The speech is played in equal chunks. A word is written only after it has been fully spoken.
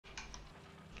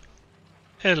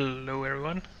Hello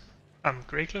everyone, I'm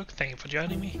Greycloak, thank you for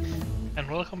joining me, and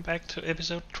welcome back to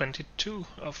episode 22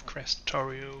 of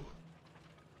Krastorio.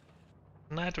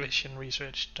 Night vision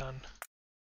research done.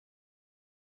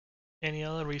 Any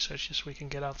other researches we can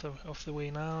get out of the way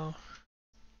now?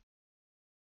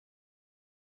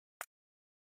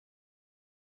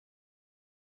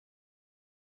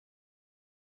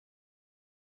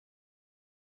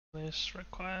 This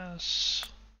requires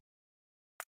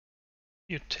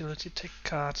utility tech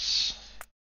cards.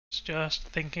 It's just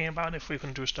thinking about if we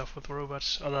can do stuff with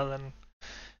robots other than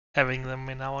having them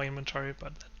in our inventory,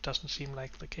 but that doesn't seem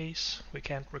like the case. We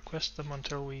can't request them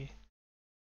until we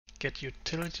get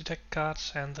utility tech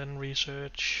cards and then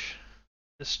research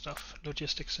this stuff,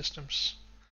 logistic systems.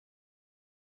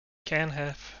 Can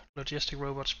have logistic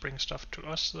robots bring stuff to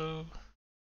us though,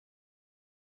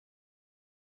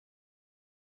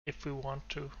 if we want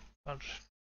to, but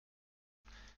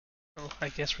well, I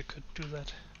guess we could do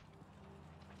that.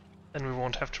 Then we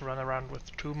won't have to run around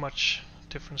with too much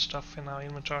different stuff in our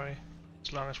inventory,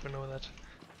 as long as we know that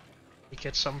we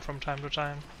get some from time to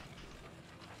time.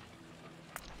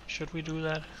 Should we do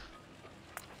that?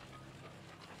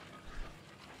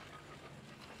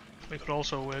 We could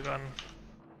also work on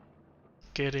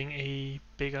getting a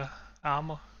bigger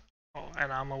armor, or an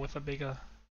armor with a bigger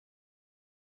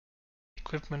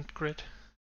equipment grid,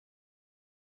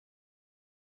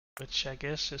 which I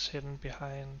guess is hidden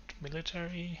behind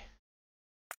military.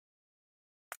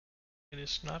 It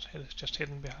is not, it is just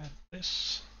hidden behind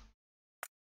this.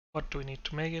 What do we need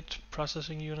to make it?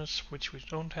 Processing units, which we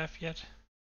don't have yet.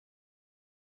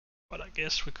 But I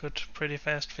guess we could pretty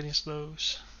fast finish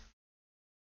those.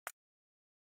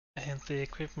 And the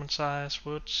equipment size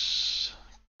would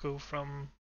go from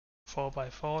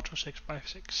 4x4 to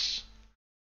 6x6.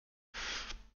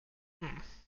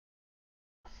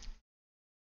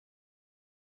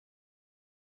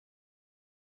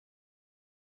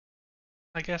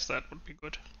 I guess that would be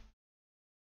good.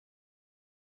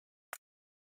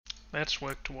 Let's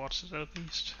work towards it at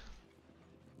least.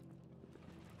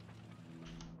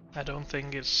 I don't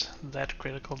think it's that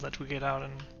critical that we get out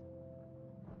and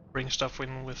bring stuff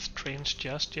in with trains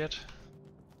just yet.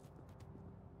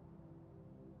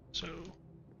 So,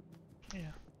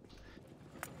 yeah.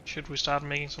 Should we start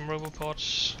making some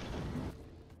roboports?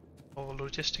 Or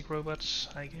logistic robots,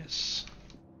 I guess.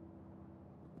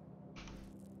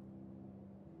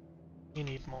 We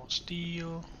need more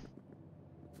steel.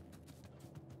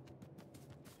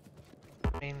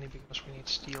 Mainly because we need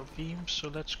steel beams, so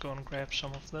let's go and grab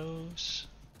some of those.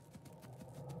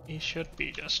 He should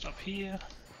be just up here.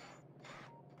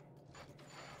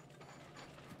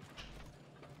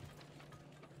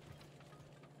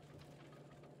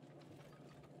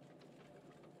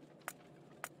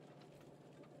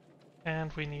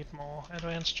 And we need more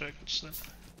advanced circuits then.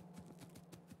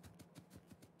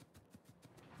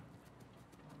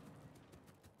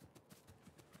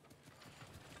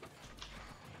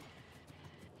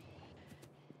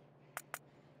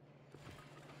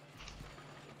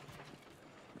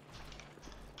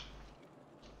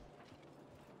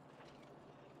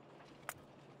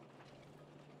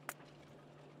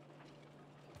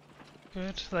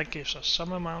 Good, that gives us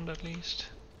some amount at least.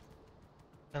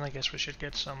 Then I guess we should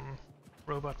get some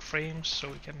robot frames so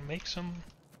we can make some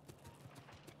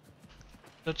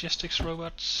logistics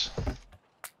robots.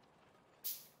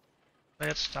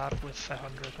 Let's start with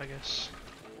 100, I guess.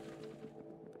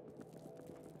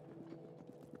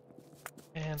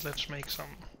 And let's make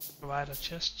some provider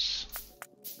chests.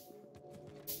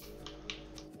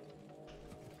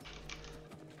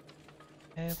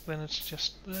 And then it's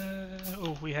just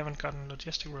oh, we haven't gotten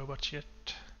logistic robots yet.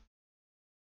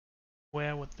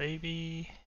 Where would they be?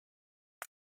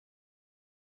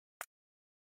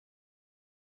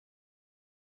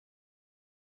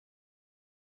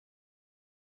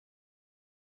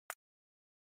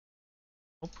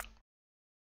 Nope.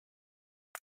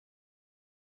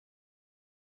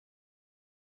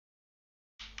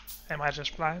 Am I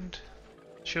just blind?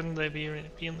 Shouldn't they be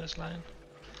in this line?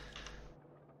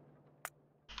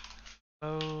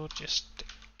 Logistic.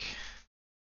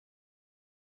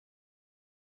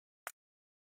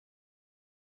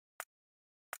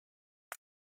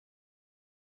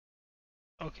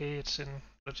 Okay, it's in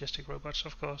logistic robots,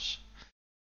 of course.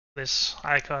 This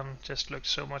icon just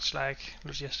looks so much like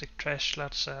logistic trash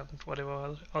slots and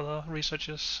whatever other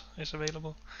researches is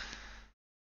available.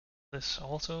 This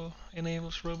also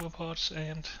enables robopods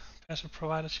and passive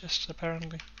provider chests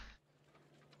apparently,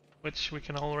 which we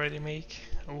can already make.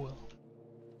 Oh well.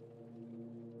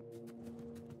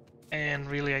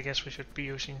 And really I guess we should be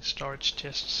using storage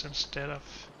chests instead of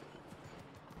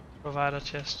provider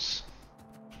chests.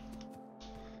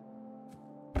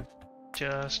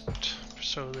 just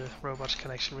so the robots can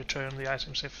actually return the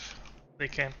items if they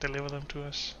can't deliver them to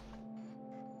us.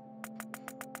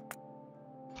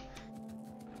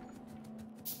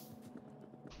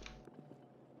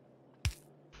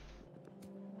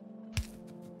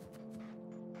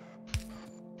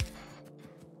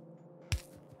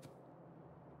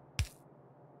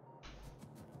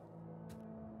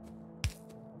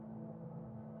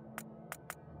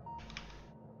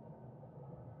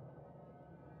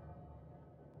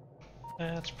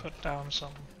 Let's put down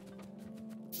some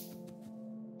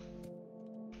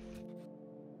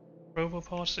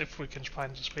robopods if we can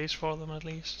find the space for them at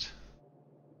least.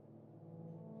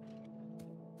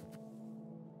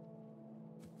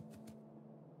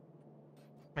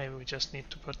 Maybe we just need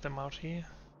to put them out here.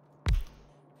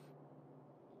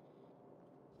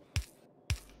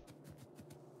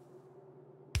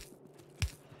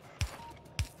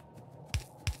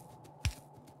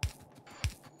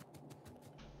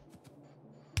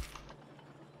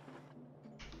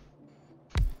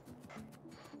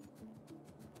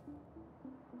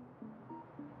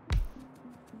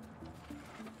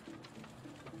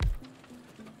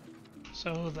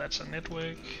 So that's a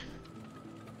network.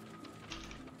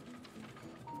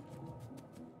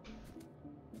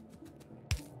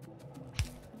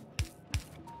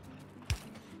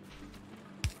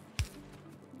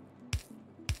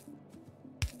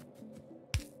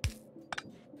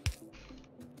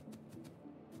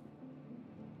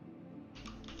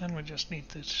 Then we just need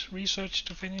this research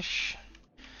to finish.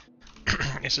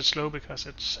 Is it slow because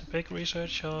it's a big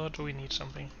research, or do we need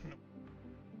something? No.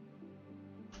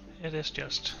 It is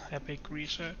just a big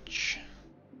research.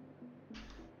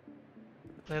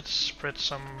 Let's spread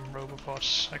some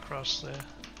robopods across the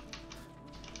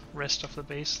rest of the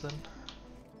base then.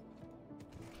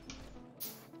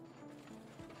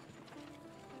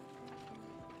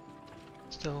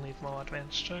 Still need more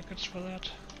advanced circuits for that.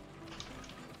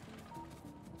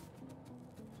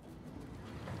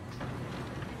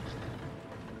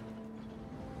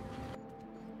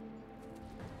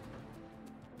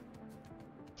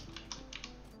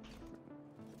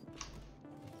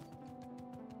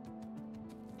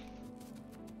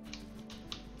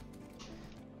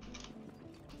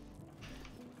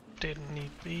 Didn't need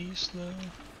these though.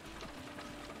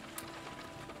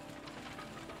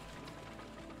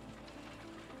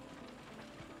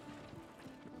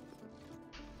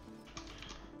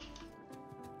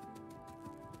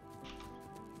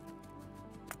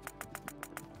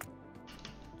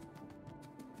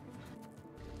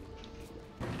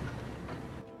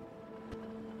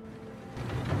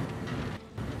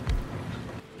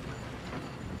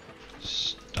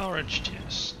 Storage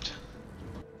chest.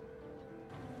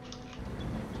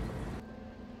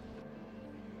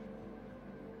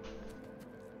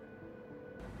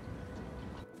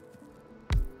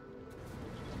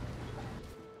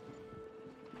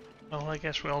 Well, I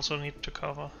guess we also need to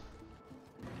cover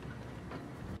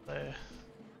the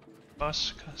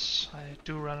bus, because I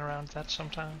do run around that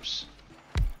sometimes.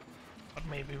 But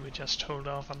maybe we just hold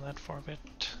off on that for a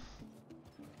bit.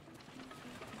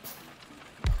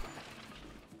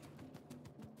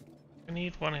 We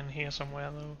need one in here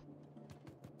somewhere though.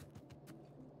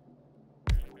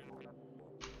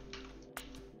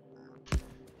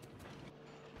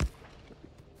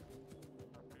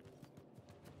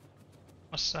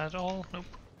 Was that all? Nope.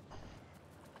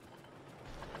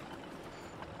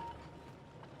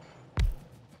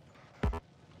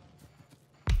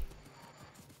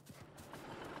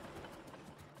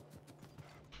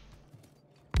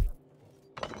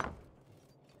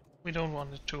 We don't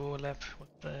want it to overlap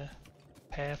with the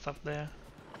path up there.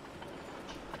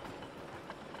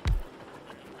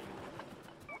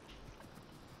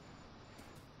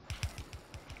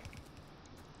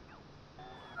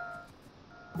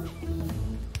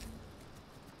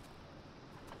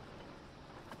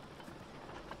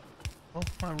 Oh,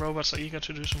 my robots are eager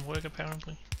to do some work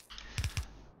apparently.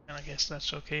 And I guess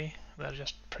that's okay. They're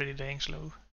just pretty dang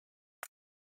slow.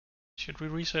 Should we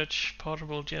research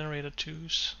portable generator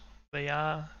 2s? They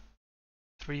are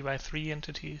 3x3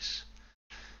 entities,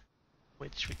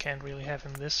 which we can't really have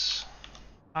in this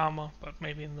armor, but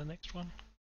maybe in the next one.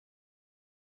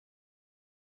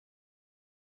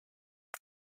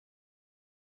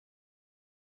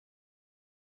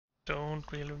 Don't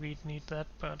really need that,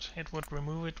 but it would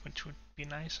remove it, which would be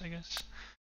nice, I guess.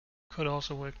 Could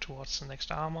also work towards the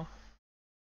next armor.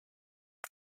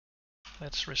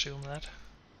 Let's resume that.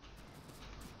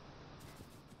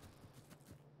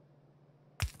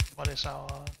 What is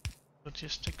our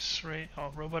logistics rate or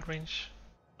robot range?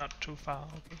 Not too far,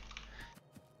 okay.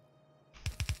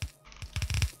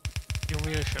 You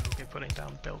really shouldn't be putting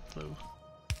down belt though.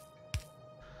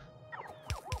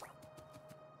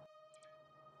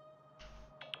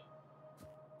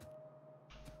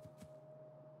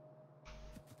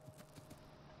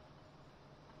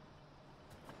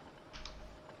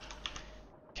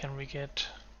 Can we get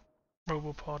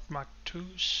Roboport Mark II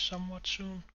somewhat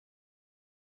soon?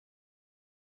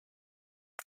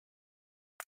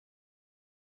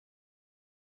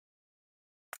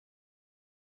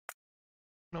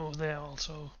 No, they're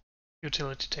also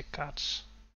utility tech cards.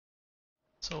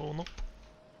 So nope.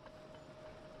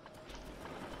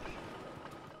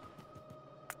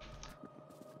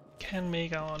 Can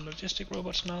make our logistic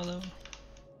robots now though.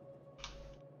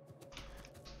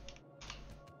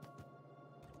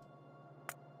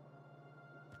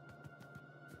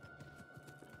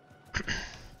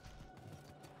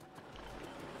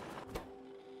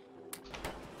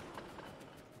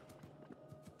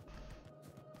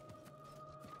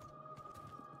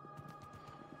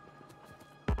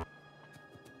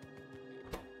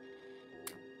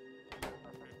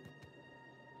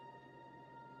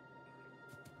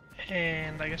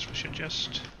 And I guess we should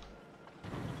just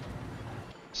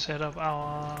set up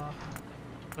our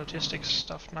logistics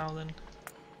stuff now then.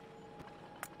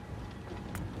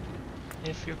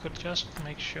 If you could just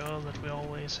make sure that we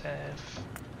always have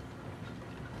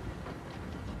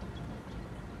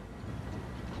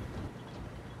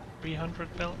 $300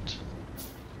 built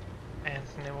and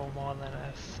never more than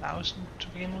 1,000 to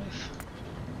begin with.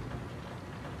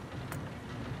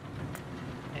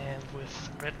 And with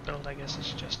red belt I guess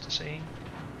it's just the same.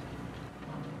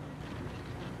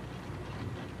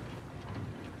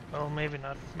 Well, maybe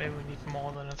not. Maybe we need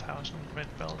more than 1,000 red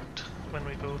belt when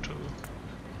we go to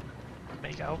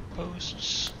make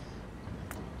outposts.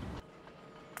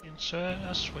 Insert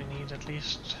us, we need at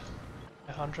least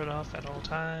 100 off at all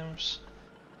times,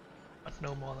 but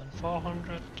no more than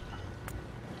 400.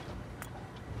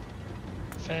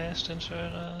 Fast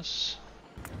insert us.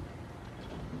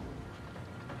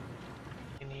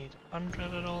 We need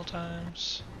 100 at all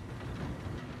times.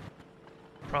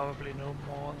 Probably no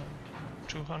more than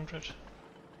 200.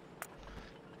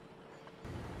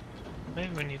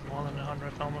 Maybe we need more than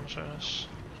 100 normal inserters.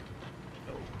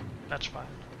 No, that's fine.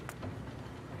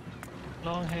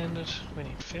 Long-handed, we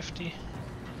need 50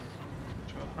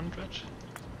 to 100.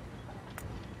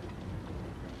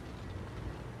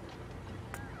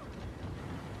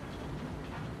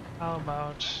 How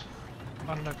about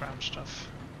underground stuff?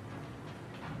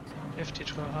 50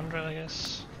 to 100 I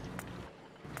guess.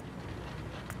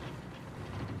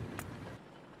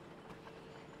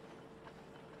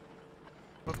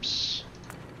 Whoops.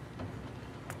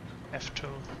 Have to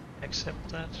accept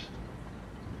that.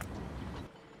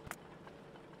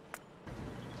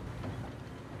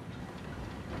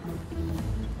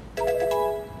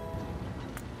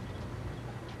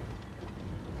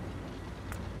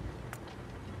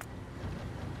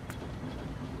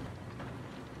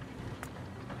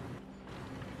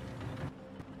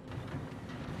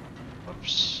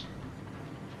 Whoops.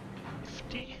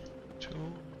 50 to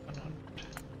 100.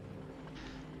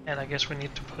 And I guess we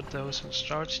need to put those in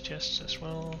storage chests as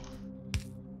well.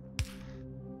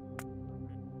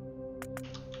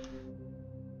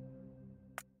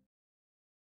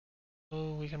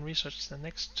 So we can research the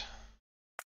next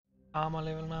armor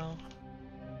level now.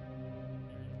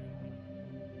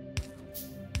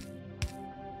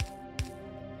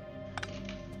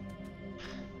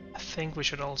 I think we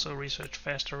should also research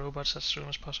faster robots as soon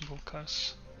as possible,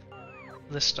 because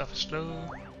this stuff is slow.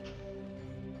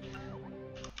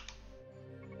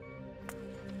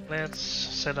 Let's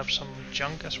set up some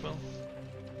junk as well.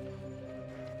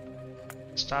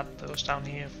 Start those down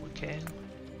here if we can.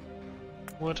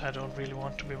 Wood I don't really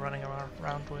want to be running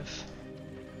around with.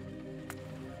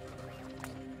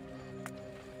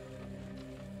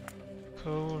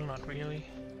 Coal, not really.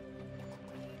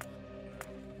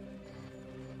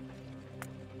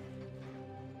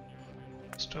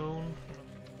 Stone.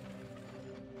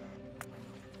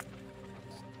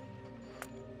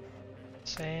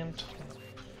 Sand.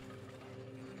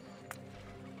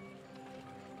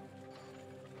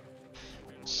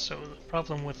 So the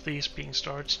problem with these being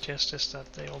storage chests is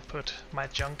that they all put my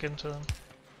junk into them,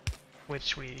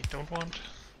 which we don't want.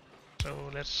 So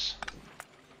let's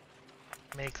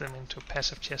make them into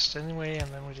passive chests anyway,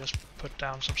 and then we just put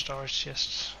down some storage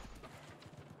chests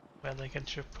where they can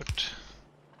just put,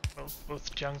 well,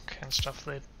 both junk and stuff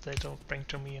they don't bring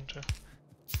to me into.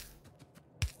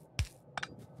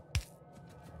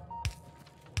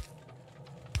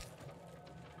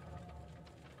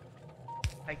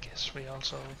 I guess we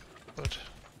also put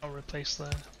or replace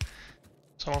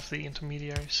some of the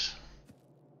intermediaries.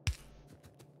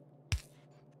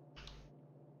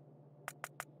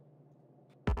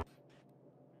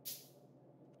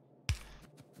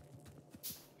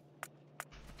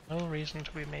 reason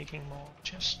to be making more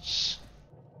chests.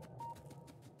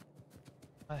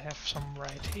 I have some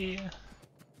right here.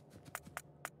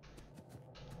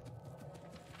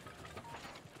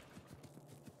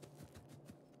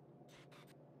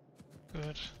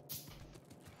 Good.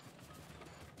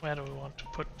 Where do we want to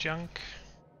put junk?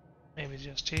 Maybe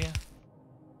just here.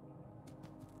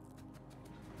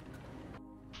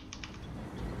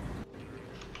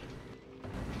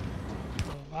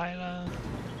 Provider.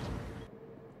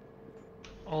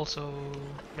 Also,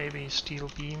 maybe steel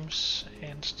beams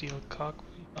and steel cog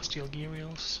or steel gear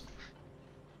wheels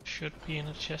should be in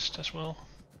a chest as well.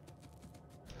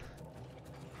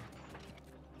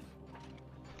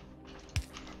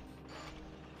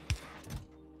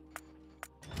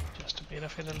 Just a bit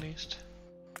of it at least.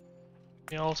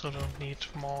 We also don't need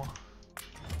more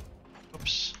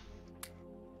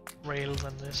rail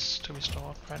than this to be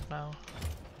stored right now.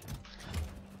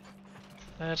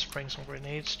 Let's bring some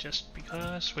grenades just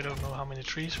because we don't know how many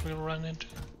trees we'll run into.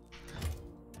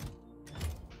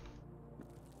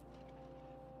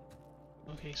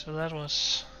 Okay, so that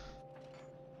was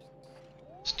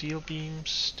steel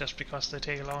beams, just because they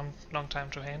take a long time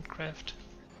to handcraft.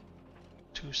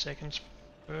 2 seconds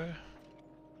per.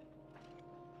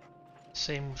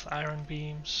 Same with iron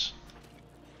beams.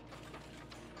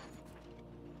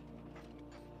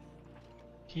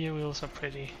 Gear wheels are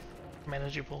pretty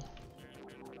manageable.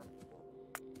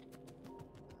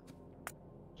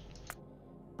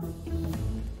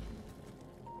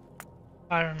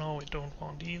 Iron ore we don't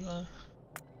want either.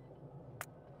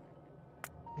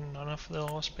 None of the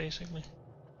ores basically.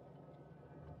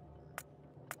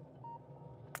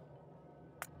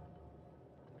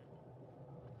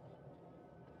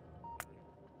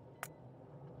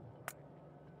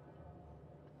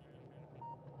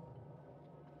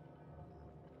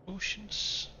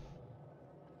 Oceans.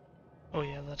 Oh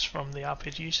yeah, that's from the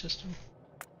RPG system.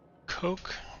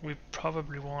 Coke we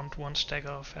probably want 1 stack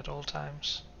of at all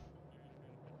times.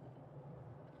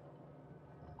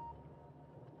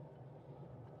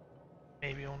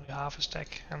 Maybe only half a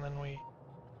stack, and then we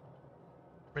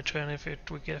return if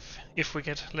we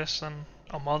get less than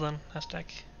or more than a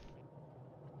stack.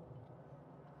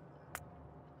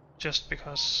 Just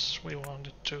because we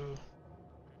wanted to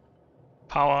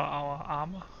power our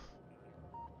armor.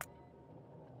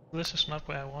 This is not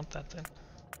where I want that then.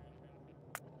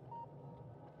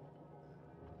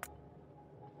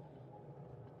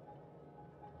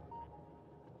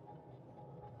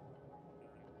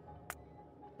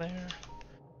 There.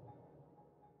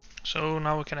 So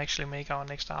now we can actually make our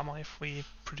next armor if we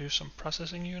produce some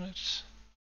processing units.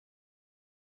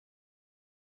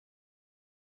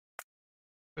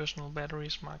 Personal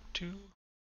batteries Mark II.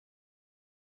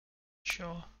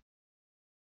 Sure.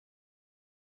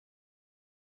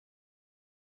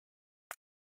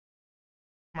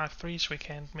 Mark IIIs we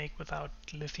can't make without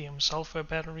lithium sulfur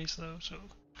batteries though, so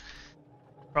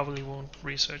probably won't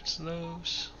research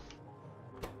those.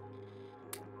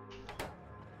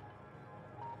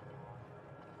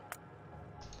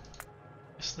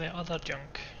 Is there other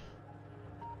junk?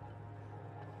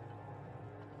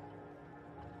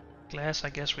 Glass I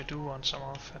guess we do want some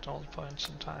of at all points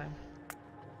in time,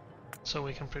 so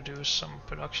we can produce some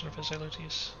production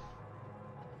facilities.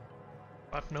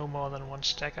 But no more than 1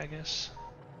 stack I guess.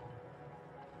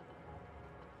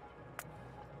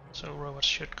 So robots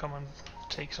should come and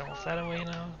take some of that away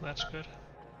now, that's good.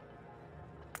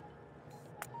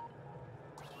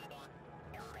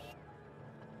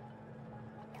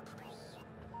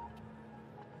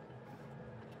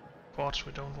 Quartz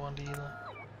we don't want either.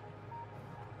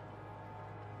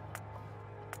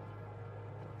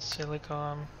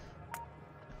 Silicon I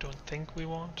don't think we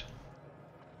want.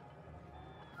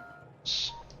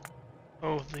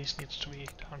 Oh, these needs to be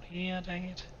down here, dang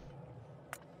it.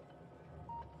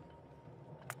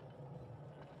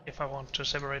 If I want to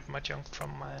separate my junk from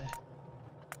my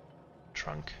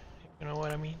trunk, if you know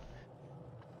what I mean.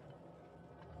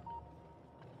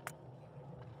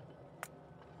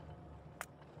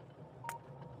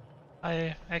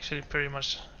 I actually pretty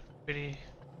much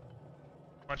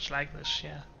like this,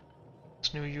 yeah.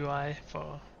 This new UI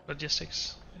for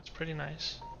logistics, it's pretty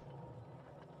nice.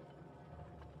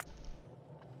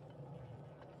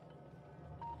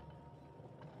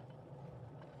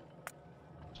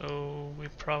 So we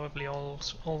probably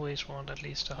always want at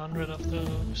least 100 of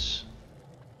those.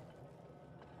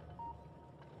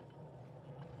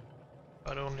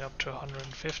 But only up to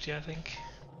 150 I think.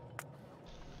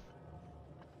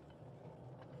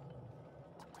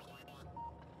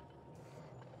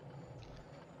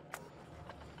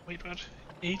 Wait, what?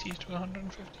 80 to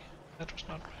 150? That was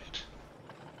not right.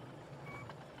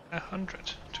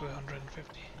 100 to to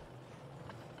 150.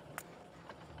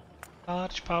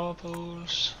 Large power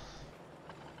poles.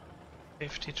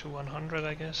 50 to 100,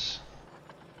 I guess.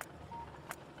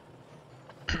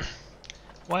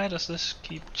 Why does this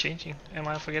keep changing? Am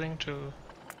I forgetting to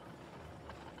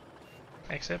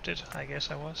accept it? I guess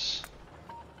I was.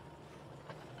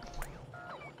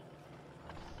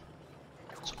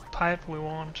 So pipe we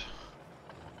want.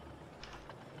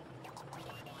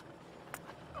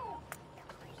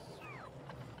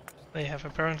 They have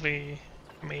apparently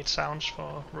made sounds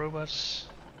for robots.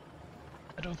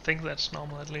 I don't think that's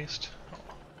normal, at least. Oh.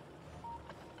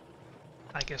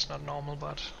 I guess not normal,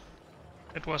 but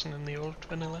it wasn't in the old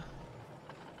vanilla.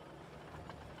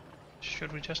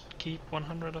 Should we just keep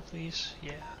 100 of these?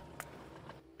 Yeah.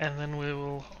 And then we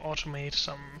will automate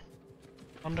some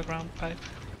underground pipe,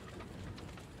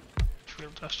 which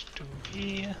we'll just do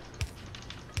here.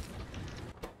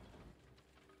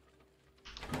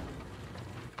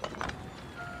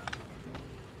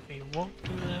 We won't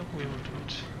do that, we will do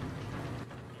it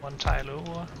one tile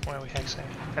over, where we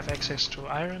have access to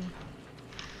iron.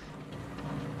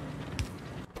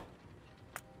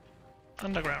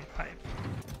 Underground pipe.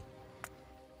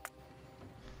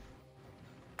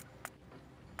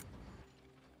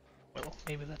 Well,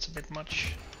 maybe that's a bit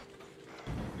much.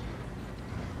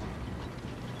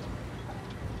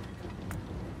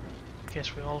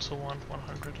 Guess we also want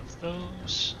 100 of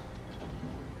those.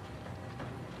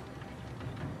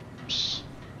 Oops.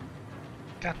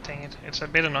 God dang it, it's a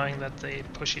bit annoying that they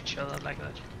push each other like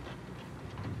that.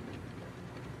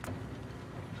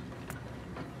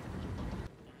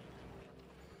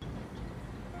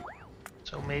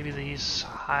 So maybe these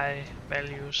high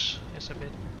values is a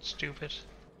bit stupid.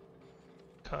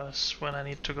 Because when I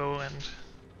need to go and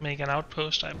make an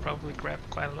outpost, I probably grab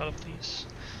quite a lot of these.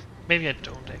 Maybe I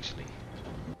don't actually.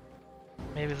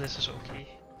 Maybe this is okay.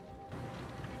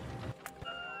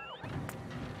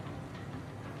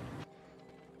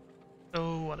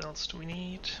 So what else do we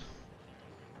need?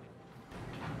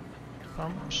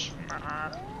 Pumps?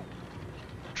 Nah.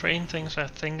 Train things I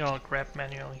think I'll grab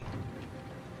manually.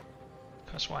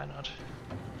 Because why not?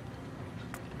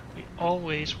 We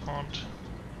always want,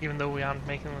 even though we aren't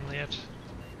making them yet,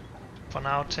 for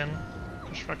now 10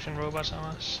 construction robots on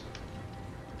us.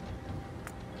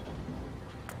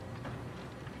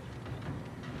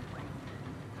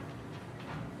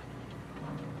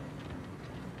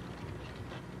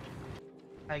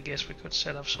 I guess we could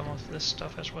set up some of this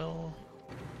stuff as well.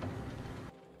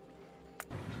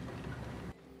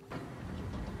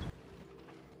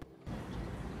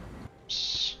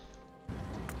 Oops.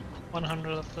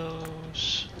 100 of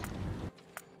those.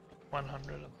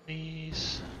 100 of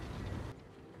these.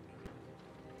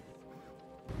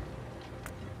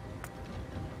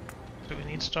 Do we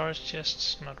need storage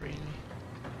chests? Not really.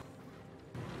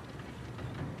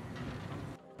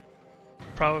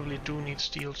 Probably do need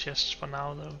steel chests for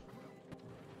now though,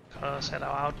 because at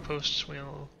our outposts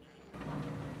we'll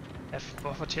have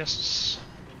buffer chests.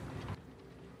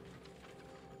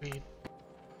 We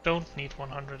don't need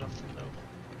 100 of them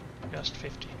though, just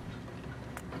 50.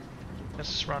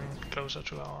 Let's run closer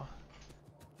to our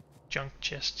junk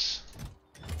chests.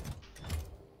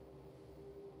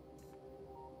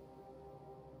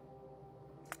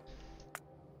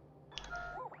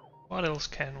 What else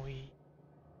can we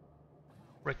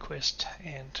request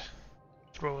and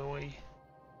throw away?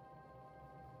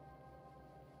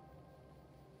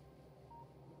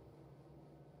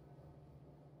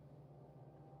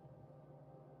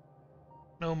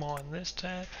 No more in this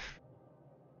tab.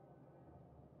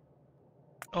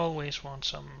 Always want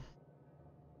some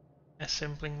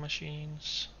assembling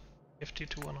machines. 50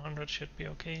 to 100 should be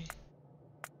okay.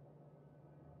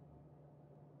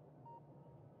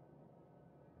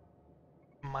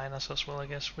 Miners as well, I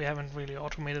guess. We haven't really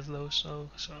automated those though,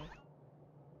 so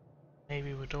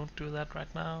maybe we don't do that right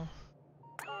now.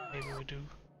 Maybe we do.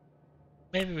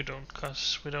 Maybe we don't,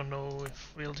 cause we don't know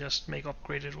if we'll just make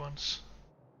upgraded ones.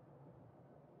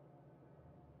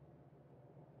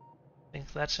 I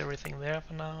think that's everything there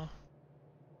for now.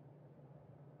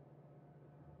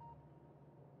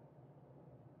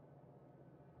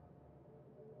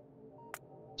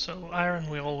 So iron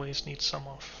we always need some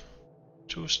of.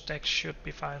 2 stacks should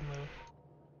be fine though.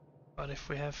 But if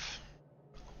we have...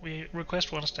 we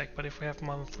request 1 stack, but if we have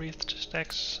more than 3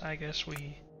 stacks, I guess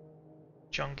we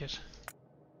junk it.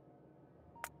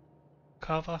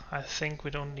 Copper, I think we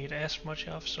don't need as much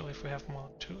of, so if we have more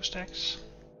than 2 stacks,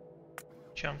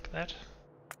 junk that.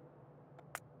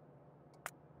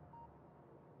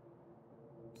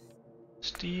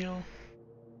 Steel.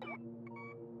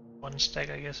 1 stack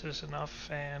I guess is enough,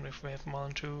 and if we have more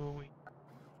than 2, we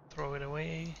throw it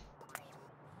away.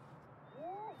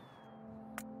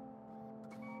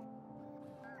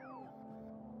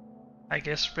 I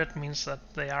guess red means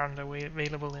that they aren't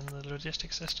available in the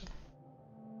logistics system.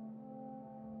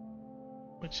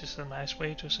 Which is a nice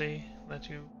way to say that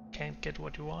you can't get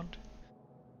what you want.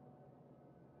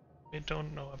 We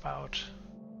don't know about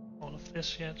all of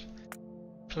this yet.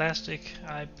 Plastic,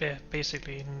 I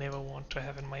basically never want to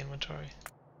have in my inventory.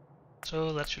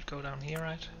 So that should go down here,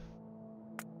 right?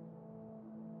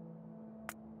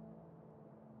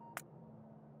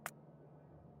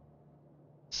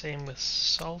 Same with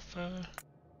sulfur.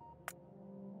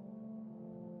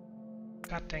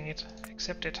 God dang it,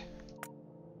 accept it.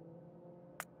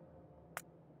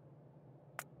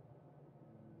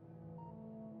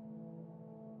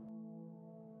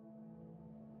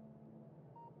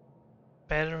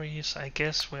 Batteries, I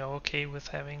guess we're okay with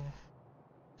having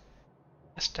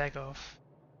a stack of,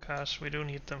 because we do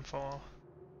need them for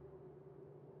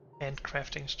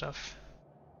handcrafting stuff.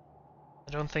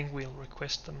 I don't think we'll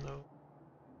request them though,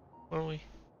 will we?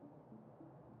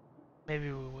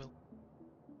 Maybe we will.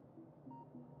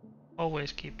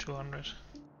 Always keep 200.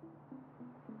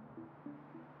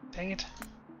 Dang it.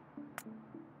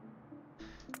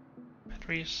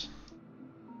 Batteries.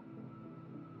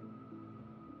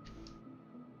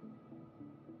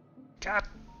 God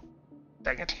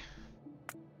dang it.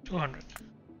 200.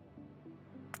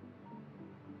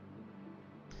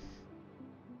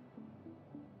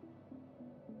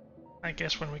 I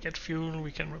guess when we get fuel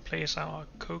we can replace our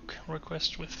coke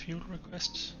request with fuel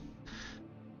requests.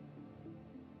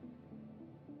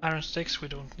 Iron sticks we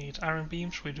don't need. Iron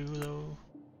beams we do though.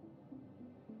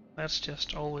 Let's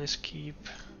just always keep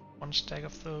one stack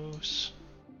of those.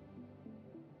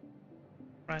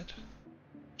 Right?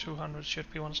 200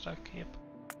 should be one stack, yep.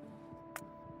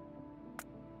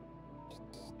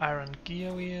 Iron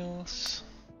gear wheels.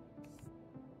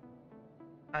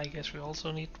 I guess we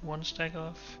also need one stack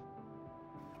of.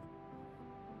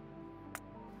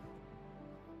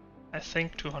 I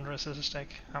think 200 is a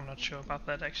stack, I'm not sure about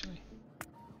that actually.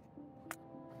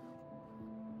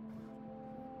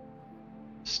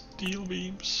 Steel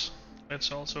beams,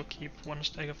 let's also keep one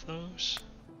stack of those.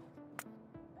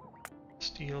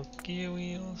 Steel gear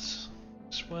wheels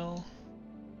as well.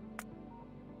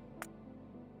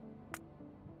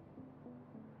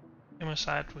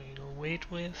 Hematite we'll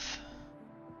wait with.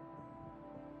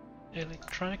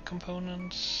 Electronic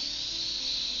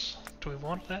components, do we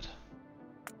want that?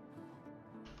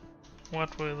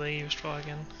 What were they used for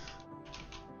again?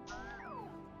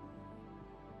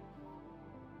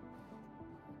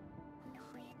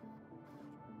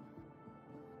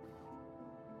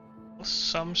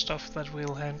 Some stuff that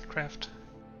we'll handcraft.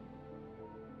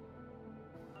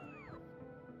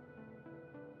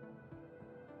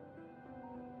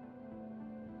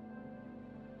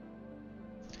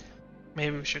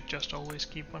 Maybe we should just always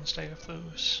keep one stack of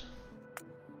those.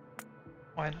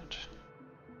 Why not?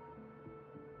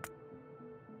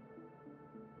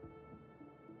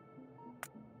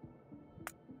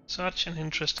 Such an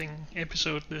interesting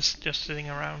episode, this, just sitting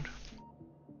around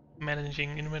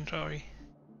managing inventory.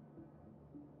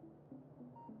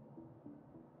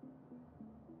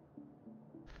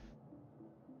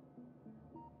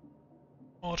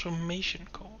 Automation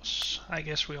course. I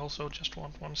guess we also just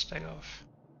want one stack of.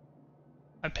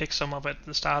 I picked some up at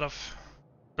the start of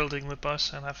building the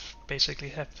bus and I've basically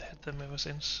had them ever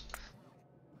since.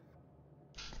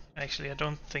 Actually, I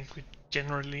don't think we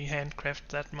generally handcraft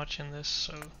that much in this,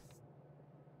 so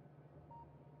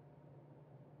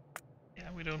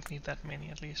yeah, we don't need that many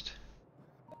at least.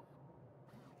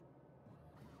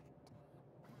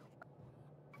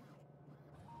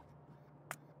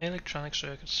 Electronic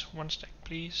circuits, one stack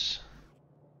please.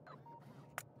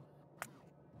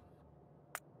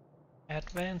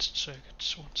 Advanced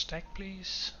circuits, one stack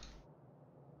please.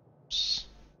 Oops.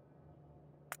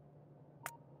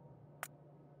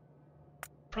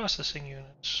 Processing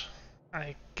units,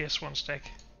 I guess one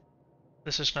stack.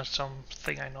 This is not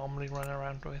something I normally run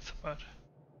around with, but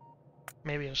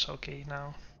maybe it's okay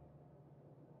now.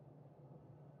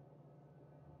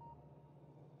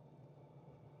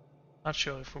 Not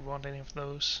sure if we want any of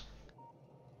those.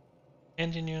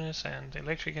 Engine units and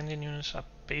electric engine units are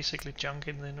basically junk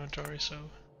in the inventory, so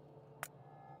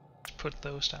let's put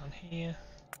those down here.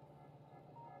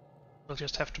 We'll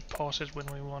just have to pause it when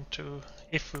we want to,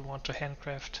 if we want to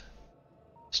handcraft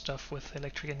stuff with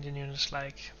electric engine units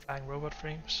like flying robot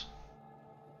frames.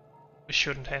 We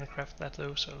shouldn't handcraft that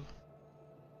though, so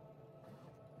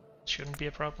it shouldn't be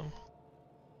a problem.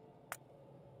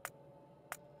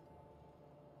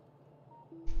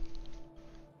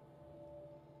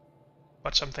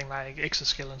 But something like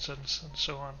exoskeletons and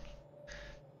so on.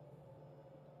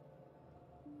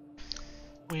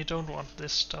 We don't want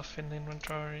this stuff in the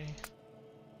inventory.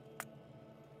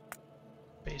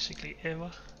 Basically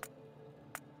ever.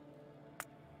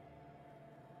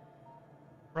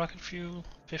 Rocket fuel,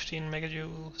 15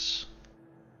 megajoules.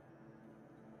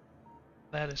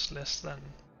 That is less than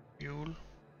fuel.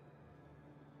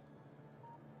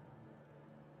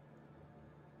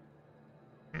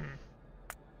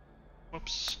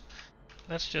 Whoops.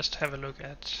 Let's just have a look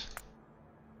at...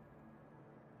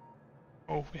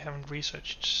 Oh, we haven't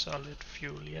researched solid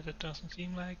fuel yet, it doesn't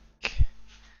seem like.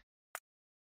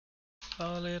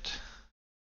 Solid.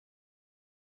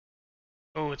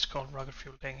 Oh, it's called rocket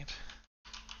fuel, dang it.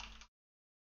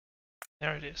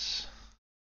 There it is.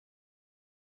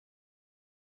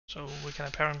 So we can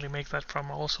apparently make that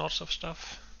from all sorts of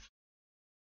stuff.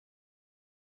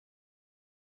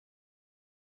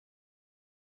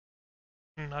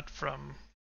 Not from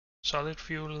solid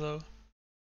fuel though.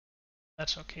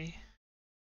 That's okay.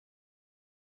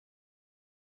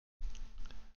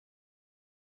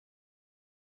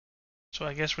 So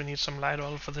I guess we need some light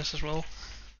oil for this as well.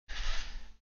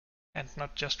 And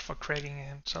not just for cracking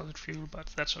and solid fuel, but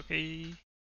that's okay.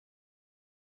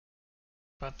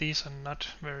 But these are not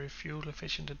very fuel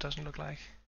efficient, it doesn't look like.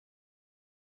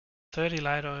 30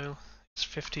 light oil is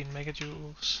 15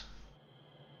 megajoules.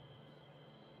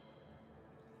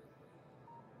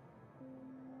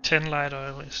 10 light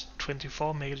oil is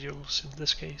 24 megajoules in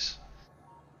this case.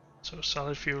 So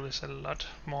solid fuel is a lot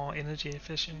more energy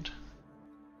efficient.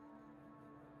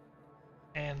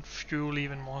 And fuel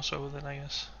even more so than I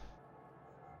guess.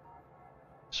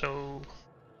 So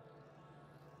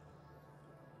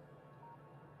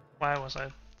why was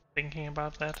I thinking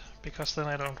about that? Because then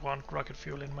I don't want rocket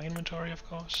fuel in my inventory, of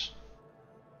course.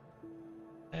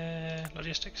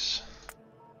 Logistics.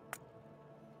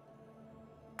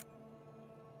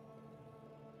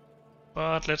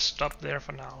 But let's stop there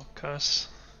for now, cause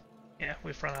yeah,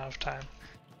 we've run out of time.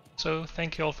 So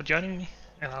thank you all for joining me,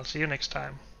 and I'll see you next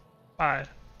time. Bye.